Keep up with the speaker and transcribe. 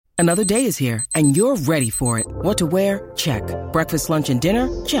Another day is here, and you're ready for it. What to wear? Check. Breakfast, lunch, and dinner?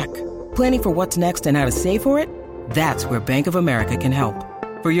 Check. Planning for what's next and how to save for it? That's where Bank of America can help.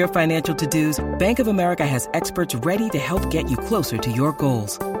 For your financial to-dos, Bank of America has experts ready to help get you closer to your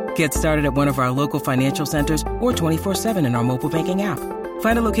goals. Get started at one of our local financial centers or 24/7 in our mobile banking app.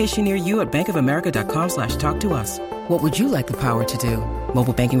 Find a location near you at bankofamerica.com/talktous. What would you like the power to do?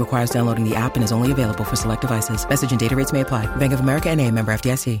 Mobile banking requires downloading the app and is only available for select devices. Message and data rates may apply. Bank of America N.A., member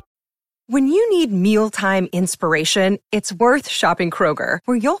FDIC. When you need mealtime inspiration, it's worth shopping Kroger,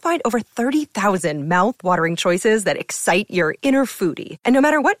 where you'll find over 30,000 mouth-watering choices that excite your inner foodie. And no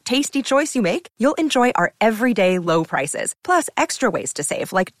matter what tasty choice you make, you'll enjoy our everyday low prices, plus extra ways to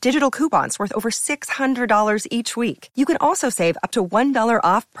save, like digital coupons worth over $600 each week. You can also save up to $1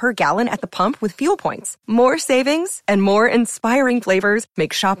 off per gallon at the pump with fuel points. More savings and more inspiring flavors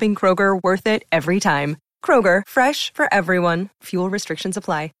make shopping Kroger worth it every time. Kroger, fresh for everyone. Fuel restrictions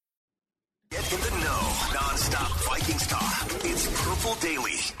apply. Get in the know. Non-stop Vikings talk. It's Purple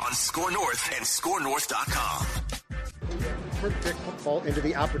Daily on Score North and ScoreNorth.com. Pick football into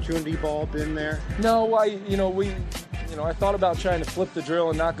the opportunity ball bin there? No, I thought about trying to flip the drill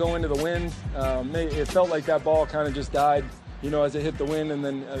and not go into the wind. It felt like that ball kind of just died, as it hit the wind, and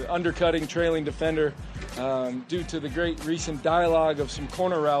then undercutting trailing defender due to the great recent dialogue of some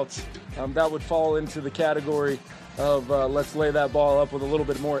corner routes. That would fall into the category of let's lay that ball up with a little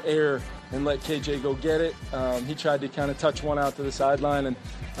bit more air and let KJ go get it. He tried to kind of touch one out to the sideline, and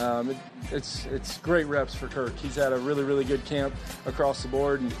it's great reps for Kirk. He's had a really, really good camp across the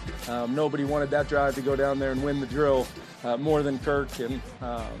board, and nobody wanted that drive to go down there and win the drill more than Kirk. And,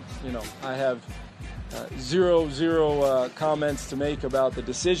 I have zero comments to make about the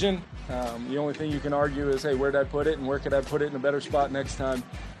decision. The only thing you can argue is, hey, where did I put it, and where could I put it in a better spot next time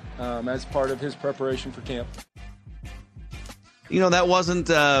as part of his preparation for camp. That wasn't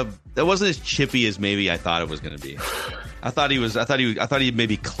as chippy as maybe I thought it was going to be. I thought he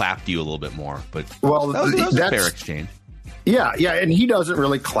maybe clapped you a little bit more, but that was a fair exchange. Yeah, and he doesn't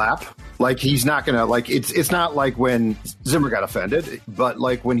really clap. Like, he's not going to, it's not like when Zimmer got offended, but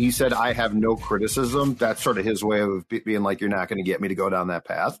like when he said, I have no criticism, that's sort of his way of being like, you're not going to get me to go down that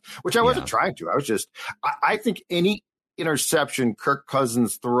path, which I wasn't trying to. I was just, I think any interception Kirk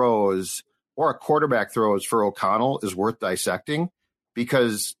Cousins throws or a quarterback throws for O'Connell is worth dissecting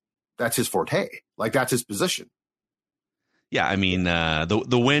because that's his forte. Like, that's his position. Yeah, I mean,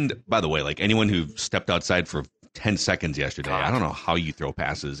 the wind, by the way, like anyone who stepped outside for 10 seconds yesterday, I don't know how you throw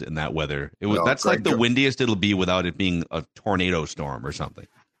passes in that weather. That's like the windiest it'll be without it being a tornado storm or something.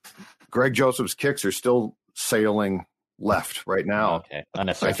 Greg Joseph's kicks are still sailing left right now. Okay.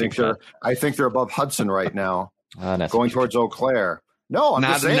 I think they're above Hudson right now, going towards Eau Claire. No, I'm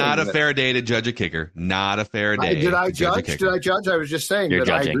just saying. Not a fair day to judge a kicker. Not a fair day. Did I judge? I was just saying You're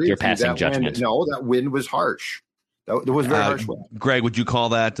that judging. I agree. You're passing judgment. That wind was harsh. That was very harsh wind. Greg, would you call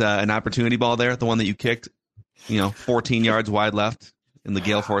that an opportunity ball there, the one that you kicked, 14 yards wide left in the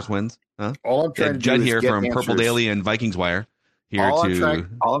gale force winds? Huh? All I'm trying to Judd do here is get from answers. Purple Daily and Vikings Wire. All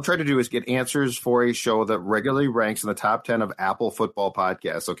I'm trying to do is get answers for a show that regularly ranks in the top 10 of Apple football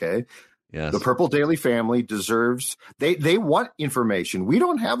podcasts, okay? Yes. The Purple Daily family deserves they want information. We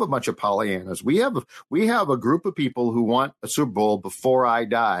don't have a bunch of Pollyannas. We have a group of people who want a Super Bowl before I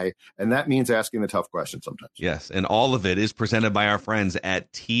die, and that means asking the tough questions sometimes. Yes, and all of it is presented by our friends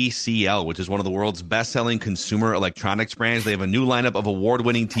at TCL, which is one of the world's best-selling consumer electronics brands. They have a new lineup of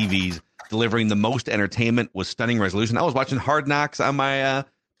award-winning TVs delivering the most entertainment with stunning resolution. I was watching Hard Knocks on my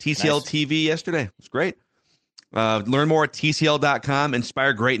TCL TV yesterday. It was great. Learn more at TCL.com.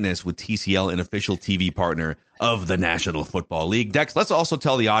 Inspire greatness with TCL, an official TV partner of the National Football League. Dex, let's also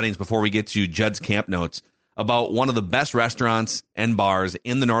tell the audience before we get to Judd's camp notes about one of the best restaurants and bars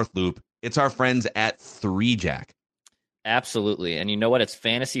in the North Loop. It's our friends at 3 Jack. Absolutely. And you know what? It's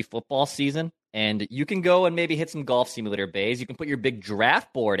fantasy football season, and you can go and maybe hit some golf simulator bays. You can put your big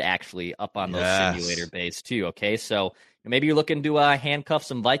draft board actually up on those simulator bays too, okay? So maybe you're looking to handcuff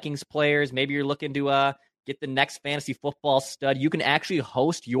some Vikings players. Maybe you're looking to get the next fantasy football stud. You can actually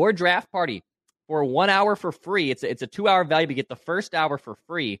host your draft party for 1 hour for free. It's a 2-hour value, but you get the first hour for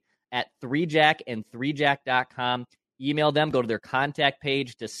free at 3Jack and 3Jack.com. Email them, go to their contact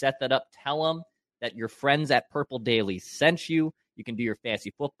page to set that up. Tell them that your friends at Purple Daily sent you. You can do your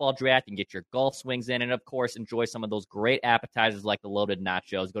fantasy football draft and get your golf swings in. And, of course, enjoy some of those great appetizers like the loaded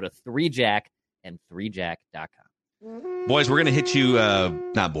nachos. Go to 3Jack and 3Jack.com. Boys, we're going to hit you,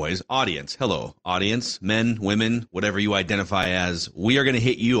 not boys, audience. Hello, audience, men, women, whatever you identify as. We are going to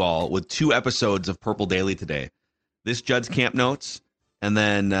hit you all with 2 episodes of Purple Daily today. This Judd's Camp Notes, and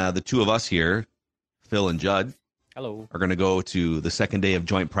then the two of us here, Phil and Judd, Hello. are going to go to the second day of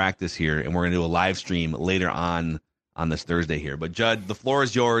joint practice here, and we're going to do a live stream later on this Thursday here. But Judd, the floor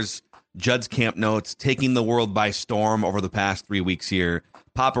is yours. Judd's camp notes, taking the world by storm over the past 3 weeks here.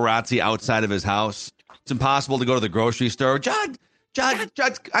 Paparazzi outside of his house. It's impossible to go to the grocery store. Judd, I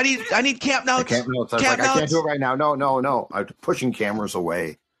need camp notes. Camp notes. I was like, I can't do it right now. No. I'm pushing cameras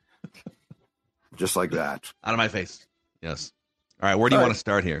away. Just like that. Out of my face. Yes. All right, where do you want to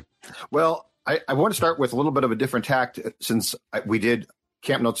start here? Well, I want to start with a little bit of a different tact since we did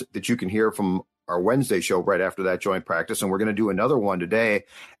camp notes that you can hear from our Wednesday show right after that joint practice, and we're going to do another one today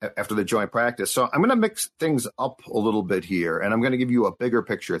after the joint practice. So I'm going to mix things up a little bit here, and I'm going to give you a bigger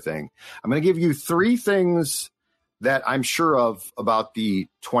picture thing. I'm going to give you 3 things that I'm sure of about the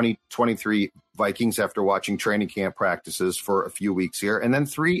 2023 Vikings after watching training camp practices for a few weeks here, and then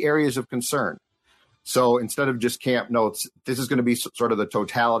 3 areas of concern. So instead of just camp notes, this is going to be sort of the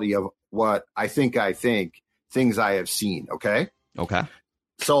totality of what I think, things I have seen, okay? Okay.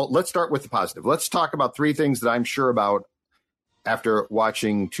 So let's start with the positive. Let's talk about 3 things that I'm sure about after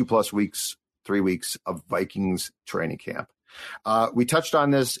watching 2+ weeks, 3 weeks of Vikings training camp. We touched on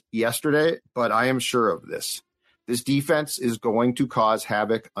this yesterday, but I am sure of this. This defense is going to cause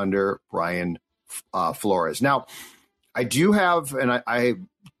havoc under Brian Flores. Now, I do have, and I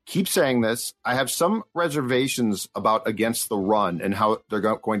keep saying this, I have some reservations about against the run and how they're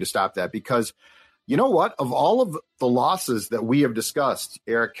going to stop that, because you know what? Of all of the losses that we have discussed,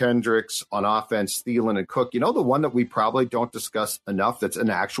 Eric Kendricks on offense, Thielen and Cook, the one that we probably don't discuss enough that's an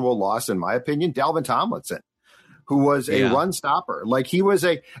actual loss, in my opinion, Dalvin Tomlinson, who was a run stopper. Like he was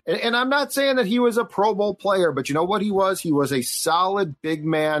and I'm not saying that he was a Pro Bowl player, but you know what he was? He was a solid big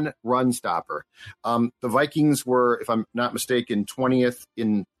man run stopper. The Vikings were, if I'm not mistaken, 20th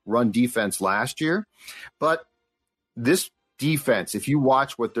in run defense last year. But this defense, if you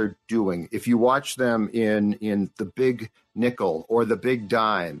watch what they're doing, if you watch them in the big nickel or the big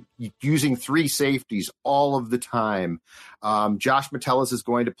dime, using 3 safeties all of the time, Josh Metellus is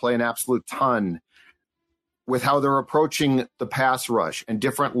going to play an absolute ton with how they're approaching the pass rush and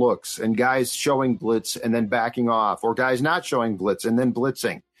different looks and guys showing blitz and then backing off, or guys not showing blitz and then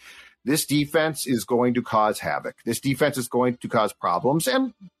blitzing. This defense is going to cause havoc. This defense is going to cause problems.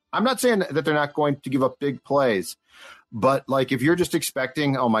 And I'm not saying that they're not going to give up big plays, but like if you're just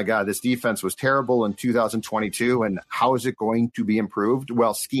expecting, oh my God, this defense was terrible in 2022 and how is it going to be improved?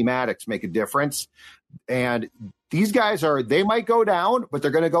 Well, schematics make a difference. And these guys they might go down, but they're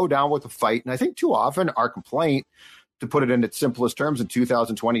going to go down with a fight. And I think too often our complaint, to put it in its simplest terms, in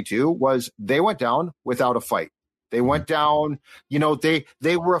 2022 was they went down without a fight. They went down, they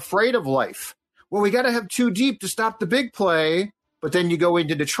were afraid of life. Well, we got to have 2 deep to stop the big play. But then you go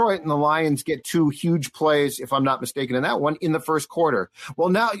into Detroit and the Lions get 2 huge plays, if I'm not mistaken, in that one in the first quarter.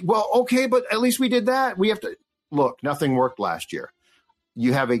 Okay, but at least we did that. We have to look, nothing worked last year.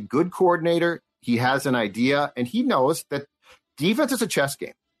 You have a good coordinator. He has an idea, and he knows that defense is a chess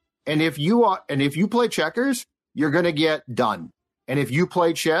game. And if you play checkers, you're going to get done. And if you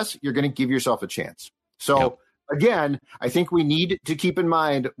play chess, you're going to give yourself a chance. So again, I think we need to keep in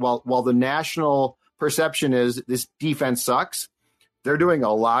mind, while the national perception is this defense sucks, they're doing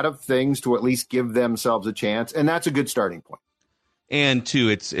a lot of things to at least give themselves a chance, and that's a good starting point. And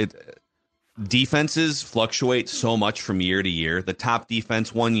two, defenses fluctuate so much from year to year. The top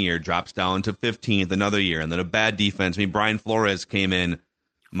defense one year drops down to 15th another year, and then a bad defense. Brian Flores came in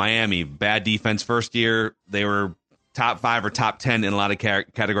Miami, bad defense first year. They were top 5 or top 10 in a lot of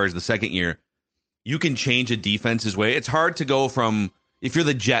categories the second year. You can change a defense's way. It's hard to go from, if you're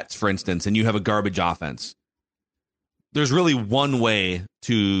the Jets, for instance, and you have a garbage offense, there's really one way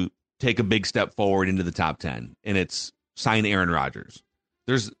to take a big step forward into the top 10, and it's sign Aaron Rodgers.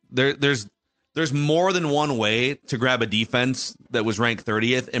 There's more than one way to grab a defense that was ranked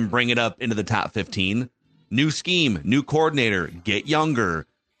 30th and bring it up into the top 15. New scheme, new coordinator, get younger,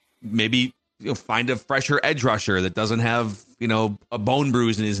 maybe find a fresher edge rusher that doesn't have a bone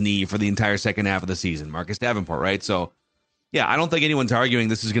bruise in his knee for the entire second half of the season. Marcus Davenport, right? So, yeah, I don't think anyone's arguing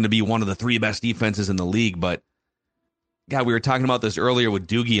this is going to be one of the 3 best defenses in the league, but God, we were talking about this earlier with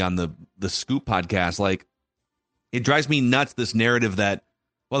Doogie on the Scoop podcast. Like, it drives me nuts, this narrative that,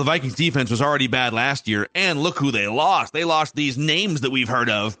 well, the Vikings defense was already bad last year, and look who they lost. They lost these names that we've heard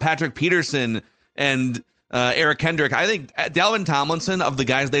of, Patrick Peterson and Eric Kendrick. I think Dalvin Tomlinson, of the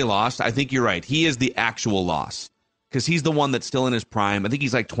guys they lost, I think you're right. He is the actual loss because he's the one that's still in his prime. I think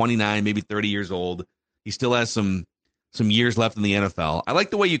he's like 29, maybe 30 years old. He still has some years left in the NFL. I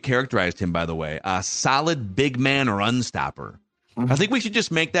like the way you characterized him, by the way. A solid big man run stopper. Mm-hmm. I think we should just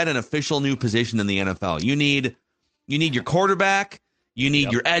make that an official new position in the NFL. You need your quarterback, You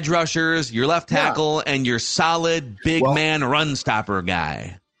need your edge rushers, your left tackle, and your solid big man run stopper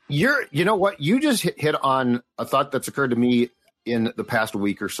guy. You know what? You just hit on a thought that's occurred to me in the past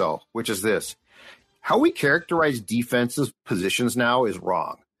week or so, which is this. How we characterize defensive positions now is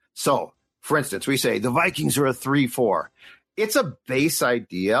wrong. So, for instance, we say the Vikings are a 3-4. It's a base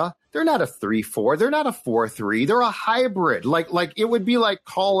idea. They're not a 3-4. They're not a 4-3. They're a hybrid. Like it would be like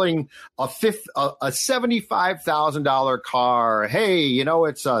calling a $75,000 car. Hey,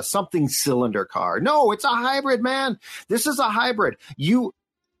 it's a something cylinder car. No, it's a hybrid, man. This is a hybrid.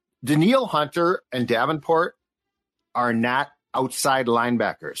 Danielle Hunter and Davenport are not outside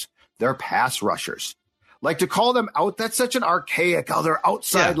linebackers. They're pass rushers. Like to call them out, that's such an archaic, they're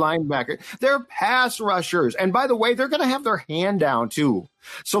outside linebacker. They're pass rushers. And by the way, they're going to have their hand down too.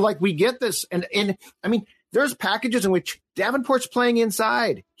 So like we get this. And I mean, there's packages in which Davenport's playing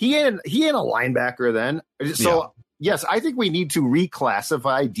inside. He ain't a linebacker then. So yes, I think we need to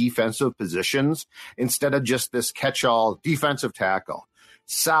reclassify defensive positions instead of just this catch-all defensive tackle.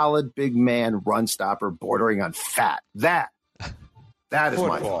 Solid big man run stopper bordering on fat. That is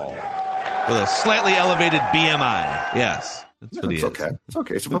my fault. With a slightly elevated BMI. Yes. It's okay. It's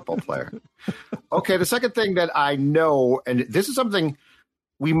okay. It's a football player. Okay, the second thing that I know, and this is something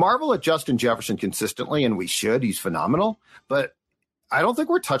we marvel at Justin Jefferson consistently, and we should. He's phenomenal. But I don't think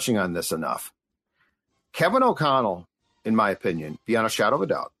we're touching on this enough. Kevin O'Connell, in my opinion, beyond a shadow of a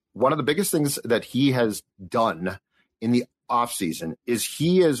doubt, one of the biggest things that he has done in the offseason is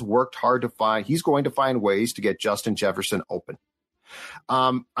he has worked hard he's going to find ways to get Justin Jefferson open.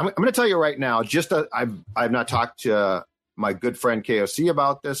 I'm going to tell you right now, I've not talked to my good friend KOC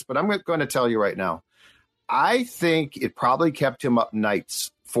about this, but I'm going to tell you right now. I think it probably kept him up nights,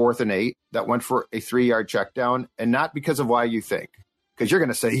 4th and 8, that went for a 3-yard check down, and not because of why you think. Because you're going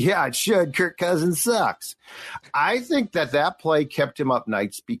to say, yeah, it should. Kirk Cousins sucks. I think that play kept him up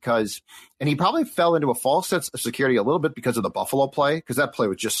nights because, and he probably fell into a false sense of security a little bit because of the Buffalo play, because that play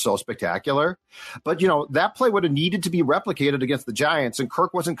was just so spectacular. But, that play would have needed to be replicated against the Giants, and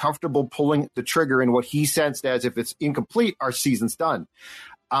Kirk wasn't comfortable pulling the trigger in what he sensed as if it's incomplete, our season's done.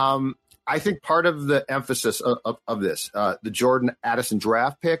 I think part of the emphasis of this, the Jordan Addison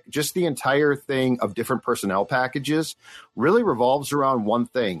draft pick, just the entire thing of different personnel packages really revolves around one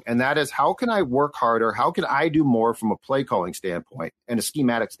thing. And that is, how can I work harder? How can I do more from a play calling standpoint and a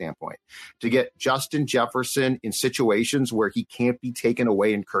schematic standpoint to get Justin Jefferson in situations where he can't be taken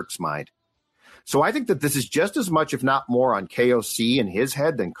away in Kirk's mind? So I think that this is just as much, if not more, on KOC in his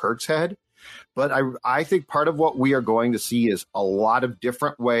head than Kirk's head. But I think part of what we are going to see is a lot of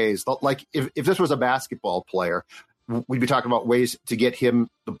different ways. Like if this was a basketball player, we'd be talking about ways to get him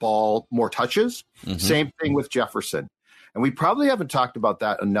the ball more touches. Mm-hmm. Same thing with Jefferson. And we probably haven't talked about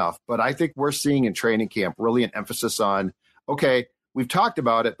that enough. But I think we're seeing in training camp really an emphasis on, okay, we've talked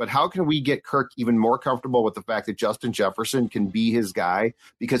about it, but how can we get Kirk even more comfortable with the fact that Justin Jefferson can be his guy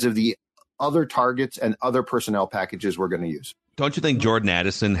because of the other targets and other personnel packages we're going to use? Don't you think Jordan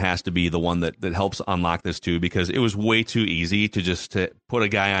Addison has to be the one that helps unlock this too? Because it was way too easy to put a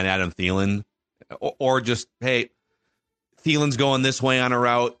guy on Adam Thielen or just, hey, Thielen's going this way on a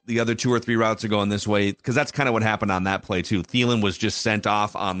route. The other 2 or 3 routes are going this way. Because that's kind of what happened on that play too. Thielen was just sent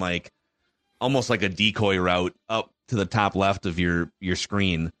off on almost like a decoy route up to the top left of your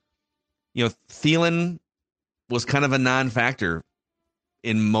screen. Thielen was kind of a non-factor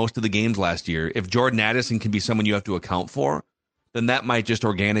in most of the games last year. If Jordan Addison can be someone you have to account for, then that might just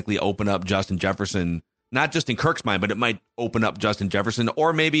organically open up Justin Jefferson, not just in Kirk's mind, but it might open up Justin Jefferson,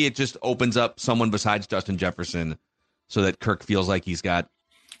 or maybe it just opens up someone besides Justin Jefferson so that Kirk feels like he's got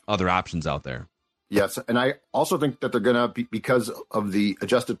other options out there. Yes, and I also think that they're going to be, because of the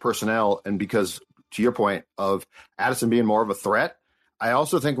adjusted personnel and because, to your point, of Addison being more of a threat, I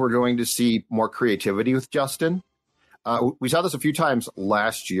also think we're going to see more creativity with Justin. We saw this a few times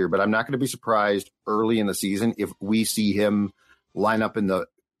last year, but I'm not going to be surprised early in the season if we see him line up in the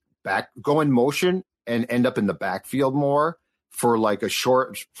back, go in motion and end up in the backfield more for a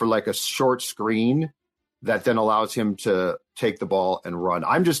short screen that then allows him to take the ball and run.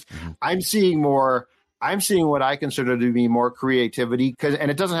 I'm seeing what I consider to be more creativity, and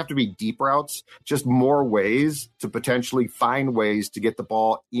it doesn't have to be deep routes, just more ways to potentially find ways to get the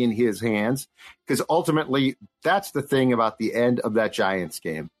ball in his hands. Because ultimately, that's the thing about the end of that Giants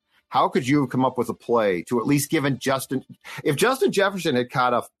game. How could you have come up with a play to at least given Justin? If Justin Jefferson had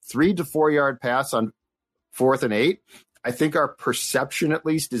caught a 3 to 4 yard pass on 4th and 8, I think our perception at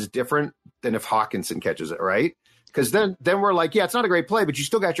least is different than if Hawkinson catches it, right? Because then we're like, yeah, it's not a great play, but you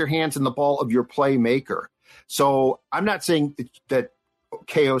still got your hands in the ball of your playmaker. So I'm not saying that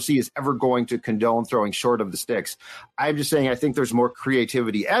KOC is ever going to condone throwing short of the sticks. I'm just saying I think there's more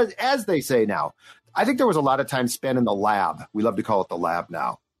creativity, as they say now. I think there was a lot of time spent in the lab. We love to call it the lab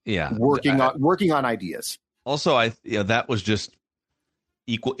now. Yeah, working on ideas. Also, that was just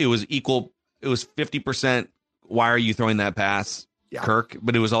equal. It was equal. It was 50%. Why are you throwing that pass, Kirk?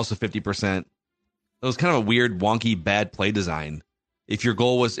 But it was also 50%. It was kind of a weird, wonky, bad play design. If your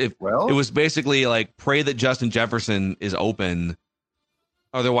goal was, it was basically like pray that Justin Jefferson is open.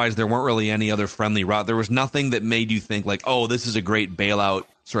 Otherwise, there weren't really any other friendly route. There was nothing that made you think like, oh, this is a great bailout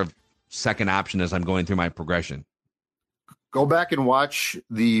sort of second option as I'm going through my progression. Go back and watch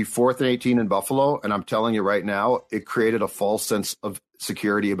the 4th and 18 in Buffalo, and I'm telling you right now, it created a false sense of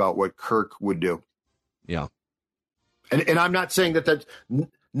security about what Kirk would do. Yeah. And I'm not saying that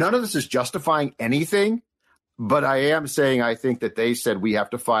none of this is justifying anything, but I am saying I think that they said we have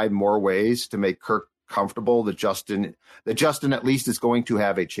to find more ways to make Kirk comfortable, that Justin at least is going to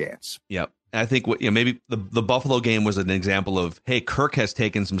have a chance. Yep. I think maybe the Buffalo game was an example of, hey, Kirk has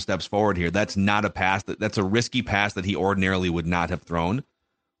taken some steps forward here. That's not a pass. That's a risky pass that he ordinarily would not have thrown.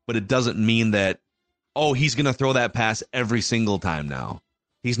 But it doesn't mean that, oh, he's going to throw that pass every single time now.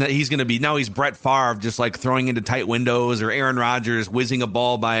 He's not. He's going to be, now he's Brett Favre, just like throwing into tight windows, or Aaron Rodgers whizzing a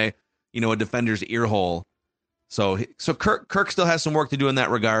ball by, a defender's ear hole. So Kirk still has some work to do in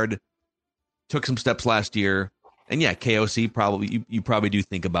that regard. Took some steps last year. And yeah, KOC probably, you probably do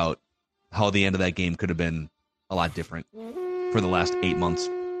think about how the end of that game could have been a lot different for the last 8 months.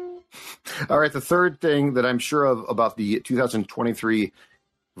 All right, the third thing that I'm sure of about the 2023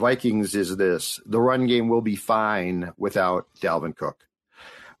 Vikings is this. The run game will be fine without Dalvin Cook.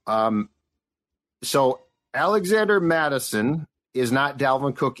 So Alexander Mattison is not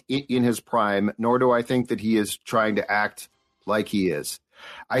Dalvin Cook in his prime, nor do I think that he is trying to act like he is.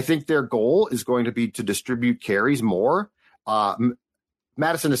 I think their goal is going to be to distribute carries more.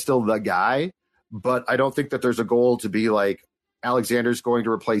 Madison is still the guy, but I don't think that there's a goal to be like Alexander's going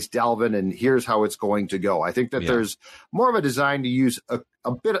to replace Dalvin and here's how it's going to go. I think that there's more of a design to use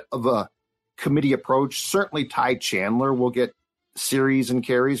a bit of a committee approach. Certainly Ty Chandler will get series and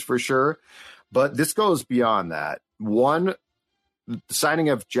carries for sure, but this goes beyond that. One, the signing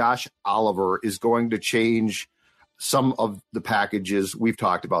of Josh Oliver is going to change some of the packages. We've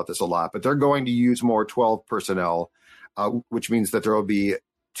talked about this a lot, but they're going to use more 12 personnel. Which means that there will be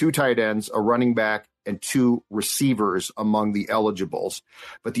 2 tight ends, a running back, and 2 receivers among the eligibles.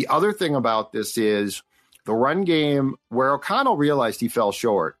 But the other thing about this is the run game, where O'Connell realized he fell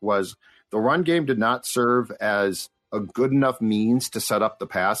short, was the run game did not serve as a good enough means to set up the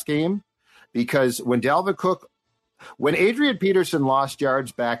pass game. Because when Adrian Peterson lost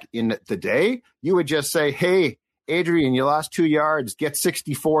yards back in the day, you would just say, hey, Adrian, you lost 2 yards, get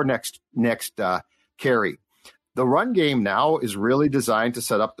 64 next carry. The run game now is really designed to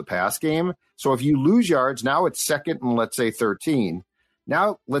set up the pass game. So if you lose yards, now it's 2nd and let's say 13.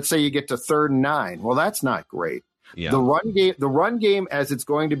 Now let's say you get to 3rd and 9. Well, that's not great. Yeah. The run game as it's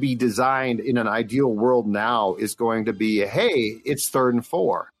going to be designed in an ideal world now is going to be, hey, it's 3rd and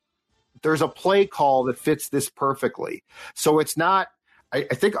 4. There's a play call that fits this perfectly. So it's not, I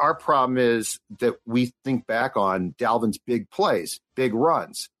think our problem is that we think back on Dalvin's big plays, big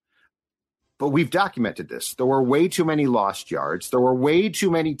runs. But we've documented this. There were way too many lost yards. There were way too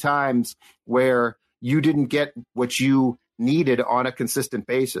many times where you didn't get what you needed on a consistent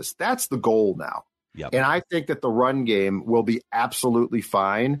basis. That's the goal now. Yep. And I think that the run game will be absolutely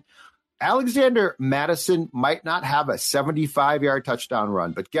fine. Alexander Mattison might not have a 75-yard touchdown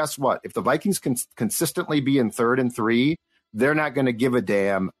run, but guess what? If the Vikings can consistently be in 3rd and 3, they're not going to give a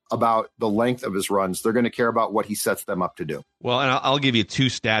damn about the length of his runs. They're going to care about what he sets them up to do. Well, and I'll give you 2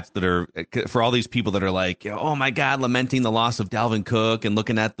 stats that are, for all these people that are like, oh my God, lamenting the loss of Dalvin Cook and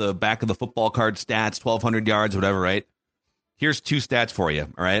looking at the back of the football card stats, 1,200 yards, whatever, right? Here's 2 stats for you,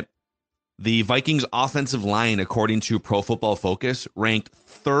 all right? The Vikings offensive line, according to Pro Football Focus, ranked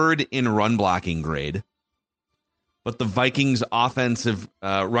 3rd in run blocking grade. But the Vikings offensive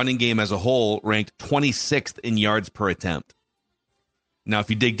running game as a whole ranked 26th in yards per attempt. Now,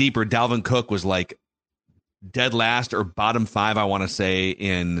 if you dig deeper, Dalvin Cook was like dead last or bottom 5, I want to say,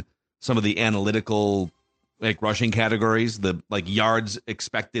 in some of the analytical like rushing categories. The like yards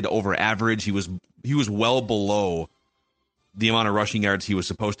expected over average, he was well below the amount of rushing yards he was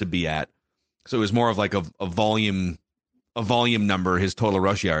supposed to be at. So it was more of like a volume number, his total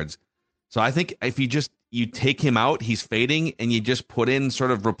rush yards. So I think if you take him out, he's fading, and you just put in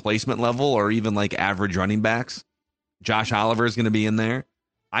sort of replacement level or even like average running backs. Josh Oliver is going to be in there.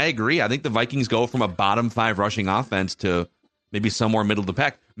 I agree. I think the Vikings go from a bottom 5 rushing offense to maybe somewhere middle of the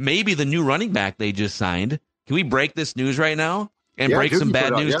pack. Maybe the new running back they just signed. Can we break this news right now? And break some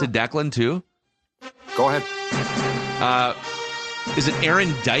bad news to Declan, too. Go ahead. Is it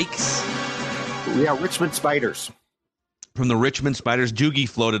Aaron Dykes? Yeah, Richmond Spiders. From the Richmond Spiders. Doogie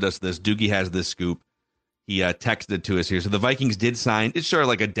floated us this. Doogie has this scoop. He texted it to us here. So the Vikings did sign. It's sort of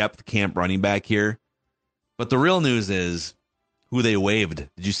like a depth camp running back here. But the real news is who they waived.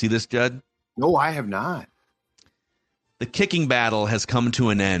 Did you see this, Judd? No, I have not. The kicking battle has come to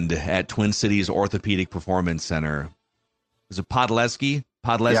an end at Twin Cities Orthopedic Performance Center. Is it Podlesny? Yeah.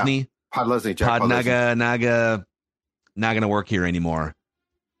 Podlesny. Jack Podlesny. Naga, not going to work here anymore.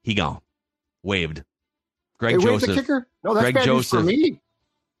 He gone. Waived. Greg They Joseph. waived the kicker? No, that's Greg bad Joseph. news for me.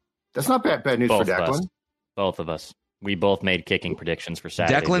 That's not bad news Both for Declan. Both of us. We both made kicking predictions for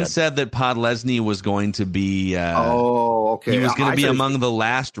Saturday. Declan said that Podlesny was going to be... okay. He was going to be among the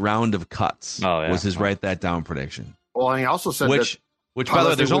last round of cuts. Was his write that down prediction. Well, and he also said which by the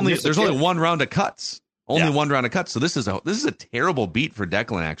way, there's only one round of cuts. One round of cuts. So this is a terrible beat for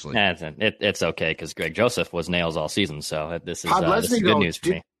Declan, actually. It's okay because Greg Joseph was nails all season. So this is good news for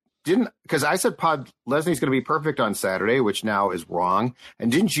me. Because I said Podlesny's going to be perfect on Saturday, which now is wrong.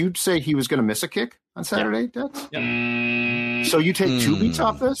 And didn't you say he was going to miss a kick on Saturday, Dex? Yep. So you take 2 beats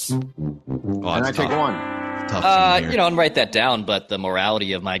off this, and I take 1. And write that down. But the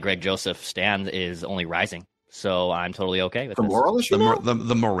morality of my Greg Joseph stand is only rising. So I'm totally okay with the this. Moral issue? The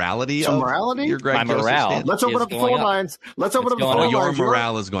morality of your Greg my Joseph morale. stand? Let's open up the phone lines. Let's open up the phone lines. Your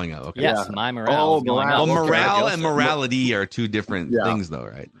morale is going up. Okay. Yes, my morale is going up. Well, morale and morality are two different things, though,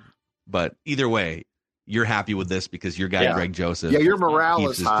 right? But either way, you're happy with this because your guy Greg Joseph. Yeah, your morale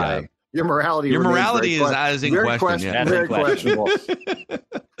is high. Job. Your morality is in question. Very questionable.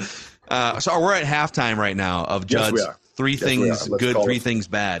 So we're at halftime right now of Judd's three things good, 3 things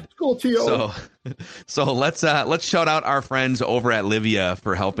bad. Cool, Tio. So let's shout out our friends over at Livia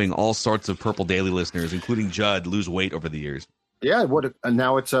for helping all sorts of Purple Daily listeners, including Judd, lose weight over the years. Yeah,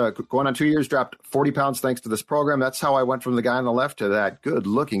 now it's going on 2 years, dropped 40 pounds thanks to this program. That's how I went from the guy on the left to that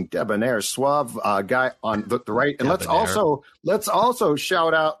good-looking, debonair, suave guy on the right. And let's also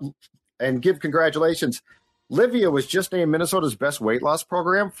shout out and give congratulations. Livia was just named Minnesota's best weight loss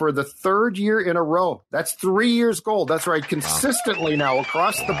program for the 3rd year in a row. That's 3 years gold. That's right. Consistently now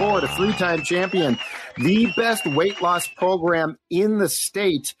across the board, a 3-time champion, the best weight loss program in the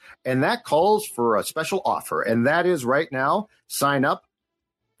state. And that calls for a special offer. And that is right now, sign up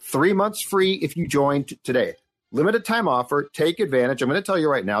 3 months free if you join today. Limited time offer. Take advantage. I'm going to tell you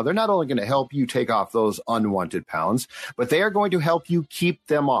right now, they're not only going to help you take off those unwanted pounds, but they are going to help you keep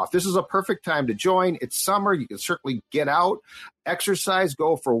them off. This is a perfect time to join. It's summer. You can certainly get out, exercise,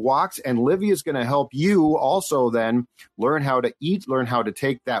 go for walks, and Livia is going to help you also then learn how to eat, learn how to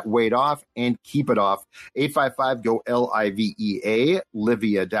take that weight off and keep it off. 855-GO-LIVEA,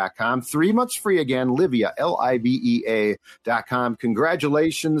 Livia.com. 3 months free again, Livia, LIVEA.com.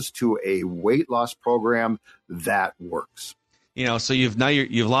 Congratulations to a weight loss program that works. So you've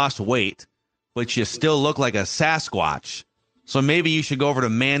lost weight, but you still look like a Sasquatch. So maybe you should go over to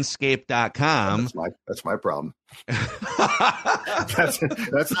manscaped.com. That's my problem. that's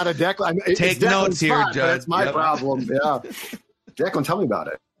not a Declan. Take notes here, Judd. That's my problem. Yeah. Declan, tell me about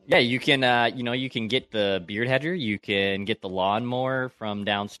it. Yeah, you can you can get the beard hedger, you can get the lawnmower from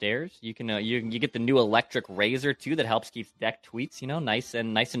downstairs. You can you get the new electric razor too that helps keep deck tweets, nice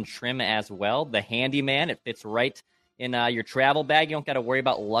and trim as well. The handyman, it fits right in your travel bag. You don't got to worry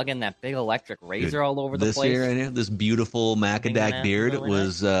about lugging that big electric razor all over the place. This here right here, this beautiful Macadac beard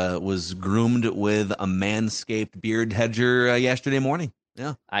was groomed with a Manscaped beard hedger yesterday morning.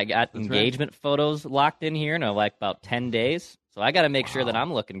 Yeah, I got engagement photos locked in here in like about 10 days. So I got to make sure that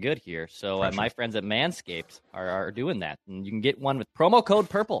I'm looking good here. So my friends at Manscaped are doing that. And you can get one with promo code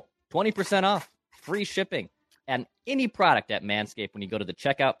PURPLE, 20% off, free shipping. And any product at Manscaped, when you go to the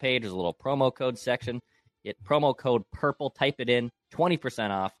checkout page, there's a little promo code section. Get promo code PURPLE, type it in, 20%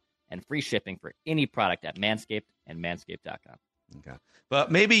 off, and free shipping for any product at Manscaped and manscaped.com. Okay. But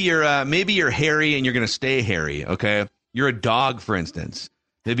maybe you're hairy and you're going to stay hairy, okay? You're a dog, for instance.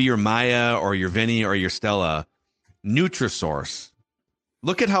 Maybe you're Maya or you're Vinny or you're Stella. Nutrisource.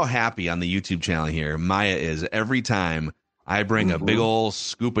 Look at how happy on the YouTube channel here Maya is every time I bring a big old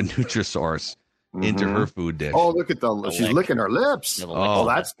scoop of Nutrisource into her food dish. Oh, look at she's licking her lips.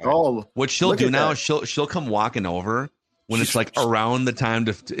 That's what she'll do now. She'll come walking over when it's like around the time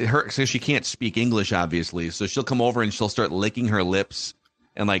to her, so she can't speak English obviously. So she'll come over and she'll start licking her lips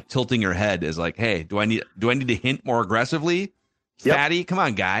and like tilting her head as like, hey, do I need to hint more aggressively? Fatty, come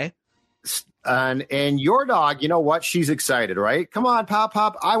on, guy. And your dog, you know what? She's excited, right? Come on,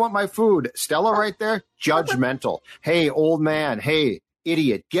 Pop, I want my food. Stella right there, judgmental. Hey, old man. Hey,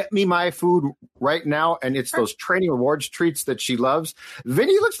 idiot. Get me my food right now. And it's those training rewards treats that she loves.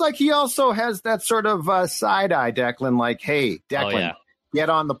 Vinny looks like he also has that sort of side eye, Declan, like, hey, Declan, get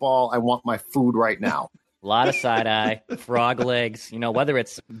on the ball. I want my food right now. A lot of side eye, frog legs, whether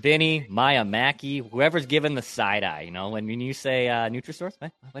it's Vinny, Maya, Mackey, whoever's given the side eye, when you say Nutrisource,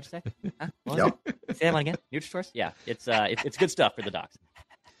 what'd you say? Huh? Say that one again? Nutrisource? Yeah, it's good stuff for the dogs.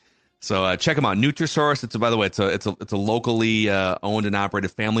 So check them out. Nutrisource. By the way, it's a locally owned and operated,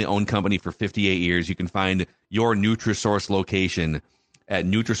 family-owned company for 58 years. You can find your Nutrisource location at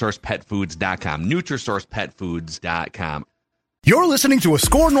NutrisourcePetFoods.com. NutrisourcePetFoods.com. You're listening to a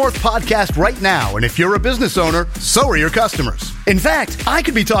Score North podcast right now, and if you're a business owner, so are your customers. In fact, I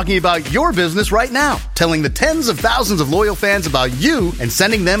could be talking about your business right now, telling the tens of thousands of loyal fans about you and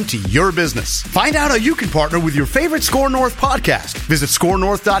sending them to your business. Find out how you can partner with your favorite Score North podcast. Visit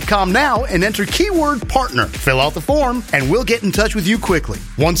scorenorth.com now and enter keyword partner. Fill out the form, and we'll get in touch with you quickly.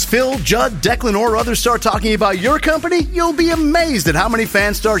 Once Phil, Judd, Declan, or others start talking about your company, you'll be amazed at how many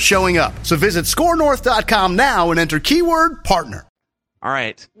fans start showing up. So visit scorenorth.com now and enter keyword partner. All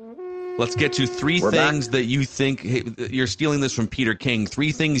right, let's get to three things that you think you're stealing this from Peter King.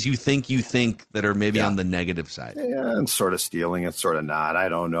 3 things you think that are maybe on the negative side. Yeah, and sort of stealing it, sort of not. I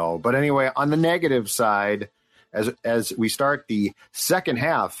don't know. But anyway, on the negative side, as we start the second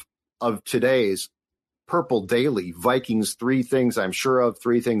half of today's Purple Daily, Vikings, 3 things I'm sure of,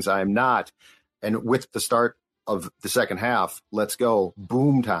 3 things I'm not. And with the start of the second half, let's go.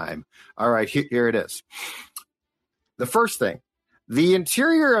 Boom time. All right, here it is. The first thing. The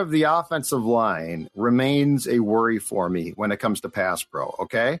interior of the offensive line remains a worry for me when it comes to pass pro,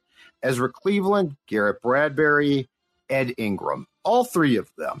 okay? Ezra Cleveland, Garrett Bradbury, Ed Ingram, all 3 of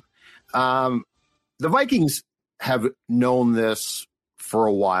them. The Vikings have known this for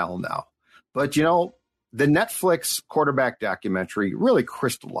a while now. But, the Netflix quarterback documentary really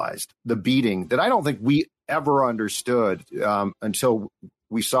crystallized the beating that I don't think we ever understood until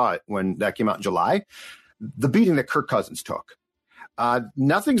we saw it when that came out in July, the beating that Kirk Cousins took.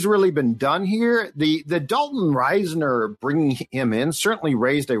 Nothing's really been done here. The Dalton Reisner bringing him in certainly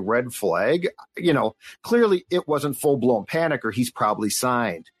raised a red flag. Clearly it wasn't full-blown panic or he's probably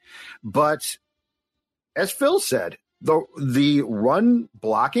signed. But as Phil said, the run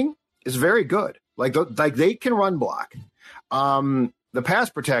blocking is very good. Like they can run block. The pass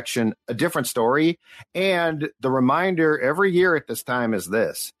protection, a different story. And the reminder every year at this time is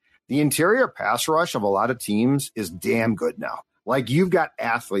this. The interior pass rush of a lot of teams is damn good now. Like you've got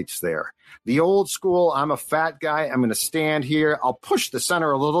athletes there. The old school, I'm a fat guy. I'm going to stand here. I'll push the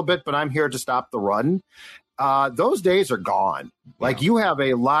center a little bit, but I'm here to stop the run. Those days are gone. Like you have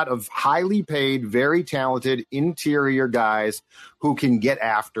a lot of highly paid, very talented interior guys who can get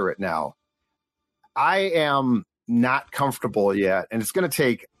after it now. I am not comfortable yet. And it's going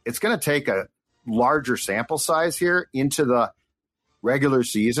to take a larger sample size here into the regular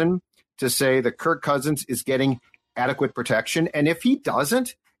season to say that Kirk Cousins is getting adequate protection. And if he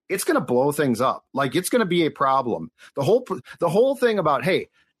doesn't, it's going to blow things up. Like it's going to be a problem. The whole thing about, hey,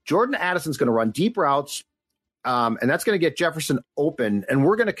 Jordan Addison's going to run deep routes, and that's going to get Jefferson open, and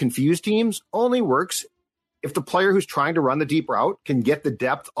we're going to confuse teams, only works if the player who's trying to run the deep route can get the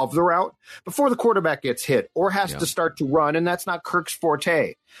depth of the route before the quarterback gets hit or has to start to run, and that's not Kirk's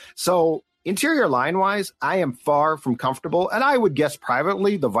forte. So interior line-wise, I am far from comfortable, and I would guess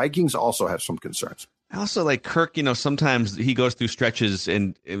privately the Vikings also have some concerns. I also like Kirk, sometimes he goes through stretches,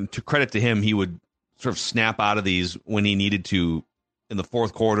 and to credit to him, he would sort of snap out of these when he needed to in the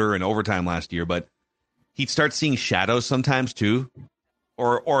fourth quarter and overtime last year, but he'd start seeing shadows sometimes too.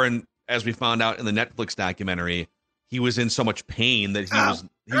 Or as we found out in the Netflix documentary, he was in so much pain that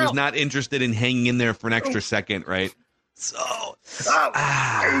he was not interested in hanging in there for an extra second, right? So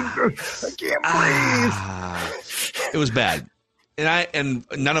I can't breathe. It was bad. And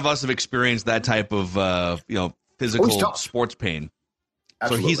none of us have experienced that type of physical sports pain.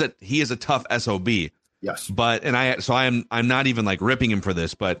 Absolutely. So he is a tough SOB. Yes. But I'm not even like ripping him for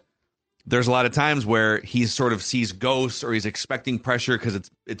this, but there's a lot of times where he sort of sees ghosts or he's expecting pressure because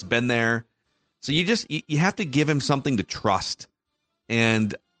it's been there. So you have to give him something to trust.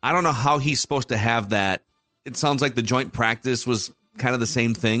 And I don't know how he's supposed to have that. It sounds like the joint practice was kind of the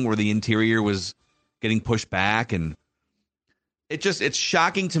same thing where the interior was getting pushed back, and it's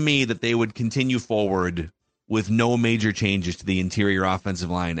shocking to me that they would continue forward with no major changes to the interior offensive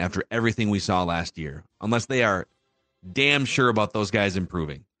line after everything we saw last year, unless they are damn sure about those guys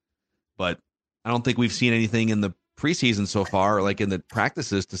improving. But I don't think we've seen anything in the preseason so far, like in the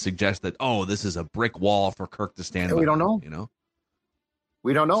practices, to suggest that, this is a brick wall for Kirk to stand on. We don't know. You know?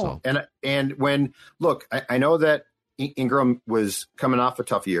 We don't know. So. And when, look, I know that Ingram was coming off a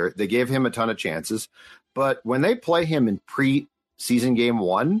tough year. They gave him a ton of chances. But when they play him in pre-season game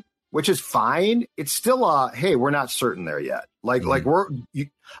 1, which is fine, it's still hey, we're not certain there yet. Like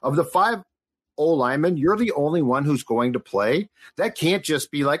of the 5 O-linemen, you're the only one who's going to play. That can't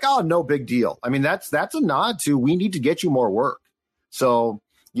just be like, oh, no big deal. I mean, that's a nod to we need to get you more work. So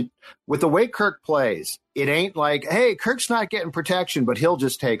with the way Kirk plays, it ain't like, hey, Kirk's not getting protection, but he'll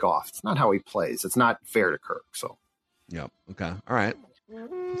just take off. It's not how he plays. It's not fair to Kirk. So, yeah, okay, all right,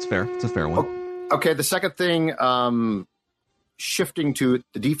 it's fair. It's a fair one. Okay, the second thing, shifting to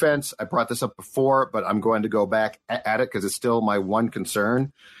the defense. I brought this up before, but I'm going to go back at it because it's still my one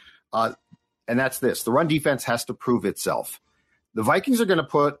concern. And that's this. The run defense has to prove itself. The Vikings are going to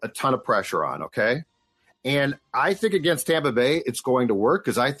put a ton of pressure on, okay? And I think against Tampa Bay, it's going to work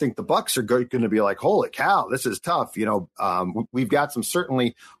because I think the Bucs are going to be like, holy cow, this is tough. We've got some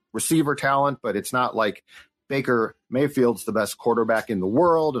certainly receiver talent, but it's not like Baker Mayfield's the best quarterback in the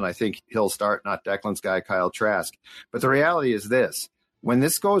world, and I think he'll start, not Declan's guy, Kyle Trask. But the reality is this. When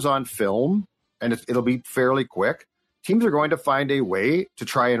this goes on film, and it'll be fairly quick, teams are going to find a way to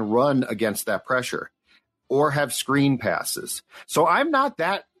try and run against that pressure or have screen passes. So I'm not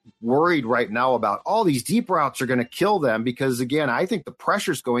that worried right now about all these deep routes are going to kill them because, again, I think the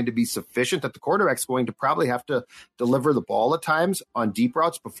pressure is going to be sufficient that the quarterback's going to probably have to deliver the ball at times on deep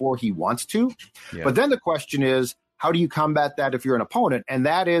routes before he wants to. Yeah. But then the question is, how do you combat that if you're an opponent? And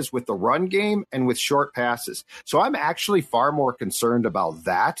that is with the run game and with short passes. So I'm actually far more concerned about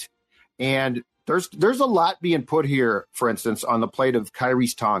that. And there's a lot being put here, for instance, on the plate of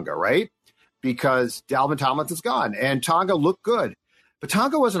Kyrie's Tonga, right? Because Dalvin Tomlinson's gone and Tonga looked good. But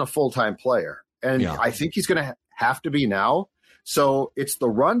Tonga wasn't a full-time player, and I think he's going to have to be now. So it's the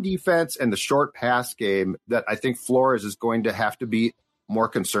run defense and the short pass game that I think Flores is going to have to be more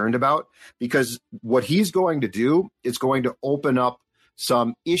concerned about because what he's going to do is going to open up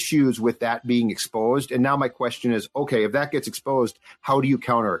some issues with that being exposed. And now my question is, okay, if that gets exposed, how do you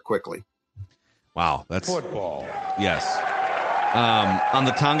counter it quickly? Wow, that's football. Yes. On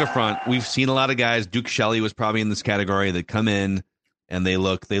the Tonga front, we've seen a lot of guys. Duke Shelley was probably in this category that come in and they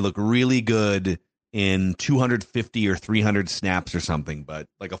look really good in 250 or 300 snaps or something. But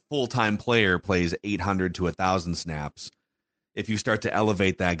like a full-time player plays 800 to 1,000 snaps. If you start to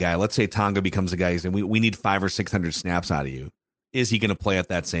elevate that guy, let's say Tonga becomes a guy saying we need 500 or 600 snaps out of you. Is he going to play at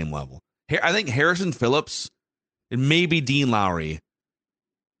that same level? I think Harrison Phillips and maybe Dean Lowry,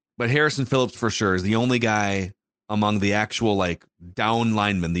 but Harrison Phillips for sure is the only guy among the actual like down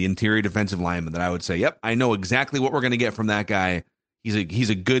linemen, the interior defensive linemen, that I would say, yep, I know exactly what we're going to get from that guy. He's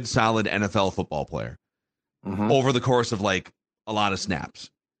a good, solid NFL football player over the course of like a lot of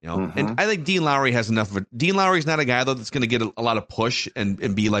snaps, And I think Dean Lowry has enough of it. Dean Lowry's not a guy though that's going to get a lot of push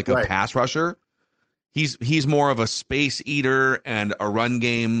and be like a pass rusher. He's more of a space eater and a run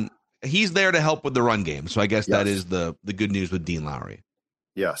game. He's there to help with the run game. So I guess that is the good news with Dean Lowry.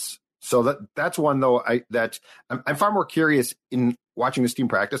 Yes. So that's one though. I'm far more curious in watching this team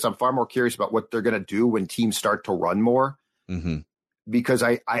practice. I'm far more curious about what they're going to do when teams start to run more. Because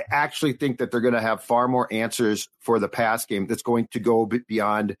I actually think that they're going to have far more answers for the pass game that's going to go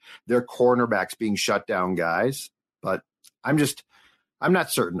beyond their cornerbacks being shut down guys. But I'm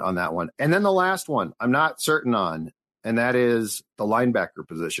not certain on that one. And then the last one I'm not certain on, and that is the linebacker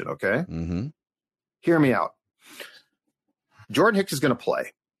position, okay? Hear me out. Jordan Hicks is going to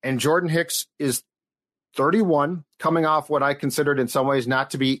play, and Jordan Hicks is 31, coming off what I considered in some ways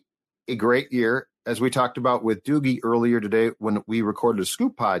not to be a great year. As we talked about with Doogie earlier today when we recorded a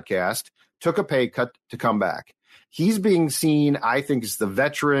Scoop podcast, took a pay cut to come back. He's being seen, I think, as the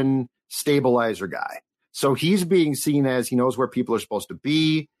veteran stabilizer guy. So he's being seen as he knows where people are supposed to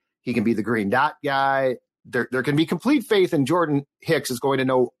be. He can be the green dot guy. There can be complete faith in Jordan Hicks is going to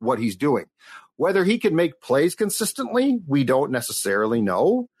know what he's doing. Whether he can make plays consistently, we don't necessarily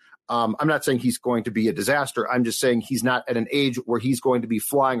know. I'm not saying he's going to be a disaster. I'm just saying he's not at an age where he's going to be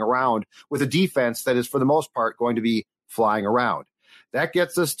flying around with a defense that is, for the most part, going to be flying around. That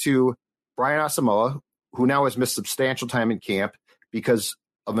gets us to Brian Asamoah, who now has missed substantial time in camp because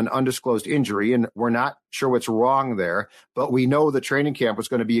of an undisclosed injury, and we're not sure what's wrong there, but we know the training camp was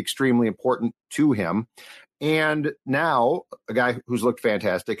going to be extremely important to him. And now a guy who's looked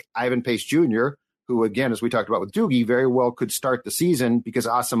fantastic, Ivan Pace Jr., who, again, as we talked about with Doogie, very well could start the season because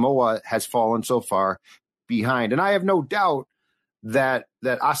Asamoah has fallen so far behind. And I have no doubt that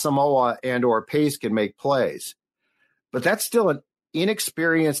Asamoah and or Pace can make plays. But that's still an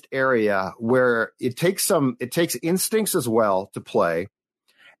inexperienced area where it takes instincts as well to play.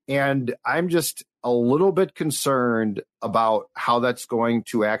 And I'm just a little bit concerned about how that's going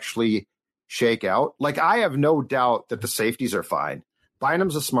to actually shake out. Like, I have no doubt that the safeties are fine.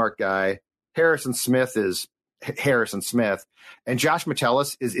 Bynum's a smart guy. Harrison Smith is Harrison Smith, and Josh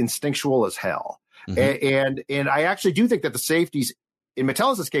Metellus is instinctual as hell. And I actually do think that the safeties, in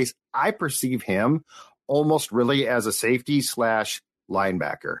Metellus's case, I perceive him almost really as a safety /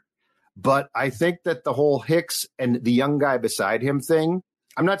 linebacker. But I think that the whole Hicks and the young guy beside him thing,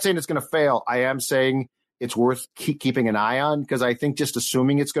 I'm not saying it's going to fail. I am saying it's worth keeping an eye on, because I think just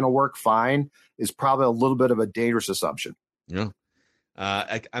assuming it's going to work fine is probably a little bit of a dangerous assumption. Yeah.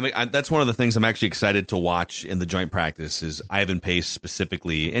 That's one of the things I'm actually excited to watch in the joint practice is Ivan Pace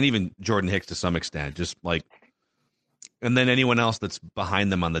specifically, and even Jordan Hicks to some extent, just like, and then anyone else that's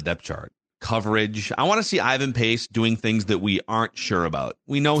behind them on the depth chart. Coverage. I want to see Ivan Pace doing things that we aren't sure about.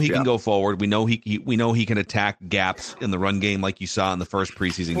 We know he can go forward. We know he can attack gaps in the run game, like you saw in the first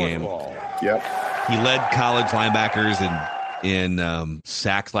preseason game. Yep. He led college linebackers in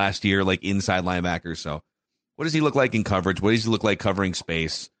sacks last year, like inside linebackers. So, what does he look like in coverage? What does he look like covering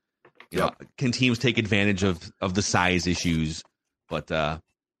space? You know, can teams take advantage of the size issues? But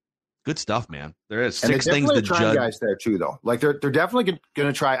good stuff, man. There is six things that judge guys there too, though. Like they're definitely going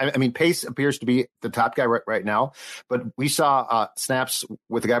to try. I mean, Pace appears to be the top guy right now, but we saw snaps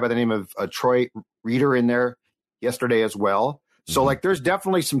with a guy by the name of Troy Reeder in there yesterday as well. So like, there's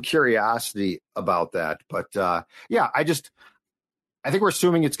definitely some curiosity about that. But yeah, I think we're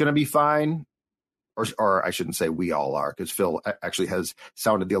assuming it's going to be fine. Or I shouldn't say we all are, because Phil actually has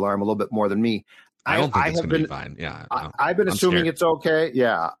sounded the alarm a little bit more than me. I don't think it's going to be fine. Yeah, I've been assuming it's okay.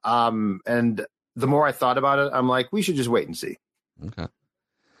 Yeah. And the more I thought about it, I'm like, we should just wait and see. Okay.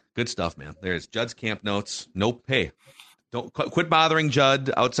 Good stuff, man. There's Judd's camp notes. Nope. Hey, don't quit bothering Judd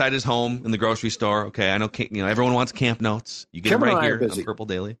outside his home in the grocery store. Okay. I know, everyone wants camp notes. You get them right here on Purple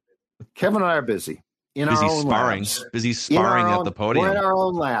Daily. Kevin and I are busy. Busy sparring at the podium. We're in our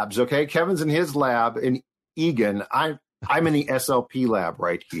own labs, okay? Kevin's in his lab in Egan. I'm in the SLP lab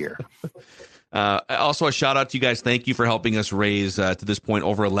right here. Also, a shout out to you guys. Thank you for helping us raise, to this point,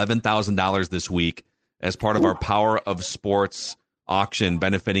 over $11,000 this week as part of our Power of Sports auction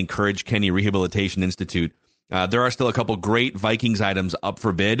benefiting Courage Kenny Rehabilitation Institute. There are still a couple great Vikings items up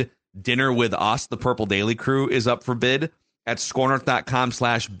for bid. Dinner with us, the Purple Daily crew, is up for bid at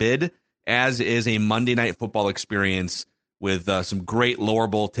scorenorth.com/bid. As is a Monday Night Football experience with some great lower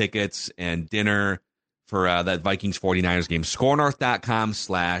bowl tickets and dinner for that Vikings 49ers game.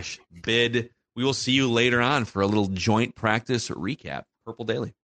 Scorenorth.com/bid. We will see you later on for a little joint practice recap. Purple Daily.